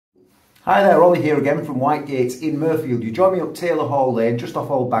Hi there, Olly here again from Whitegates in Mirfield. You join me up Taylor Hall Lane, just off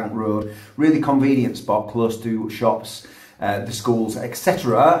Old Bank Road. Really convenient spot, close to shops, the schools,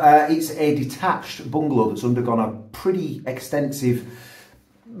 etc. It's a detached bungalow that's undergone a pretty extensive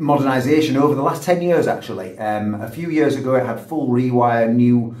modernisation over the last 10 years actually. A few years ago it had full rewire,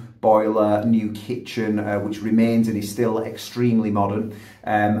 new boiler, new kitchen, which remains and is still extremely modern.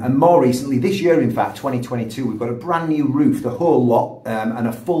 And more recently, this year in fact, 2022, we've got a brand new roof, the whole lot, and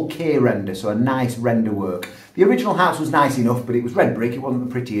a full K render, so a nice render work. The original house was nice enough, but it was red brick, it wasn't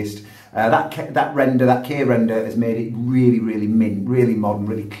the prettiest. That K render has made it really mint, really modern,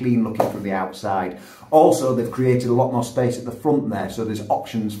 really clean looking from the outside. Also, they've created a lot more space at the front there, so there's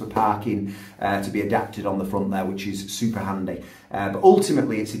options for parking to be adapted on the front there, which is super handy. But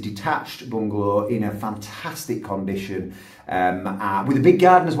ultimately, it's a detached bungalow in a fantastic condition, with a big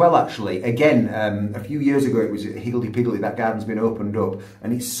garden as well, actually. Again, a few years ago, it was higgledy-piggledy. That garden's been opened up,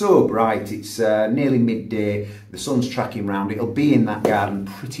 and it's so bright. It's nearly midday. The sun's tracking round. It'll be in that garden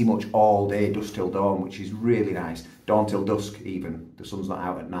pretty much all day, dusk till dawn, which is really nice. Dawn till dusk, even. The sun's not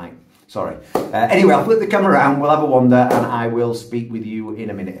out at night. Sorry. Anyway, I'll flip the camera around, we'll have a wander, and I will speak with you in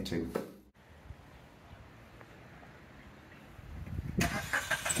a minute or two.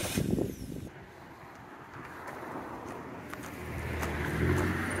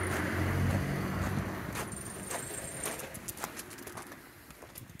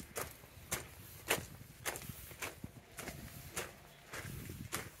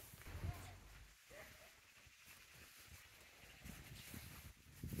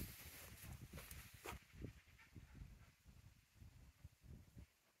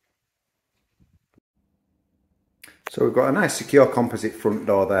 So we've got a nice secure composite front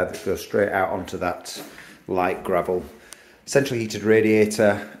door there that goes straight out onto that light gravel. Central heated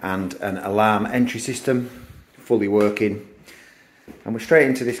radiator and an alarm entry system, fully working. And we're straight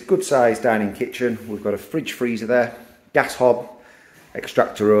into this good sized dining kitchen. We've got a fridge freezer there, gas hob,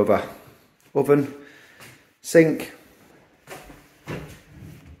 extractor over oven, sink,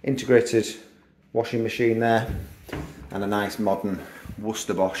 integrated washing machine there, and a nice modern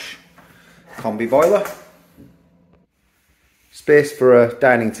Worcester Bosch combi boiler. Space for a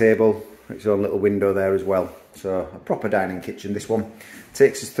dining table, its own little window there as well. So a proper dining kitchen. This one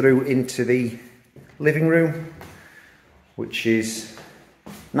takes us through into the living room, which is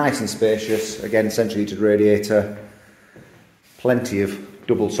nice and spacious. Again, central heated radiator, plenty of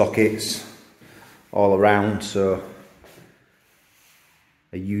double sockets all around, so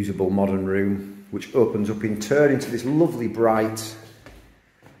a usable modern room, which opens up in turn into this lovely bright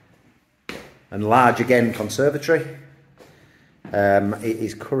and large again conservatory. It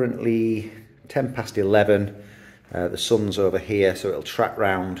is currently 10 past 11. The sun's over here, so it'll track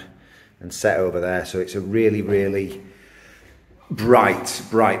round and set over there. So it's a really bright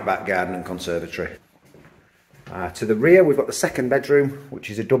back garden and conservatory. To the rear, we've got the second bedroom, which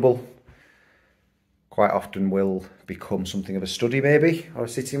is a double. Quite often will become something of a study maybe, or a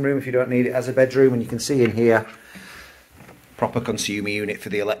sitting room if you don't need it as a bedroom. And you can see in here, proper consumer unit for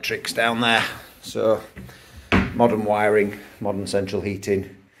the electrics down there. So modern wiring, modern central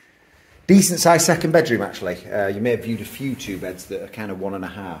heating. Decent sized second bedroom actually. You may have viewed a few two beds that are kind of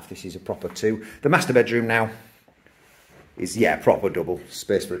 1.5. This is a proper two. The master bedroom now is, yeah, proper double.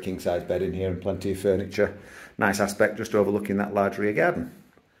 Space for a king size bed in here and plenty of furniture. Nice aspect just overlooking that large rear garden.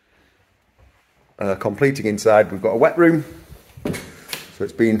 Completing inside, we've got a wet room. So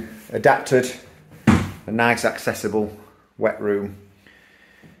it's been adapted. A nice accessible wet room.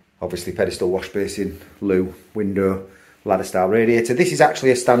 Obviously pedestal wash basin, loo, window, ladder style radiator. This is actually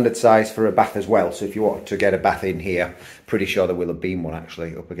a standard size for a bath as well. So if you wanted to get a bath in here, pretty sure there will have been one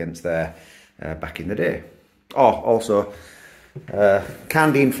actually up against there back in the day. Oh, also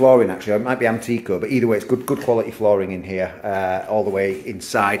Candian flooring actually. It might be Antico, but either way it's good quality flooring in here all the way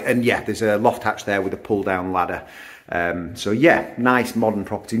inside. And yeah, there's a loft hatch there with a pull down ladder. So yeah, nice modern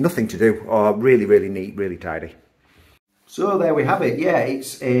property, nothing to do. Really neat, really tidy. So there we have it. Yeah,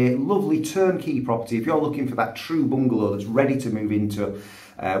 it's a lovely turnkey property. If you're looking for that true bungalow that's ready to move into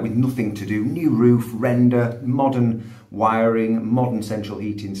with nothing to do, new roof, render, modern wiring, modern central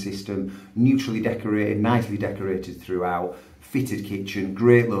heating system, neutrally decorated, nicely decorated throughout, fitted kitchen,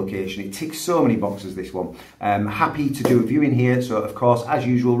 great location. It ticks so many boxes, this one. Happy to do a viewing here. So of course, as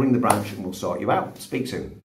usual, ring the branch and we'll sort you out. Speak soon.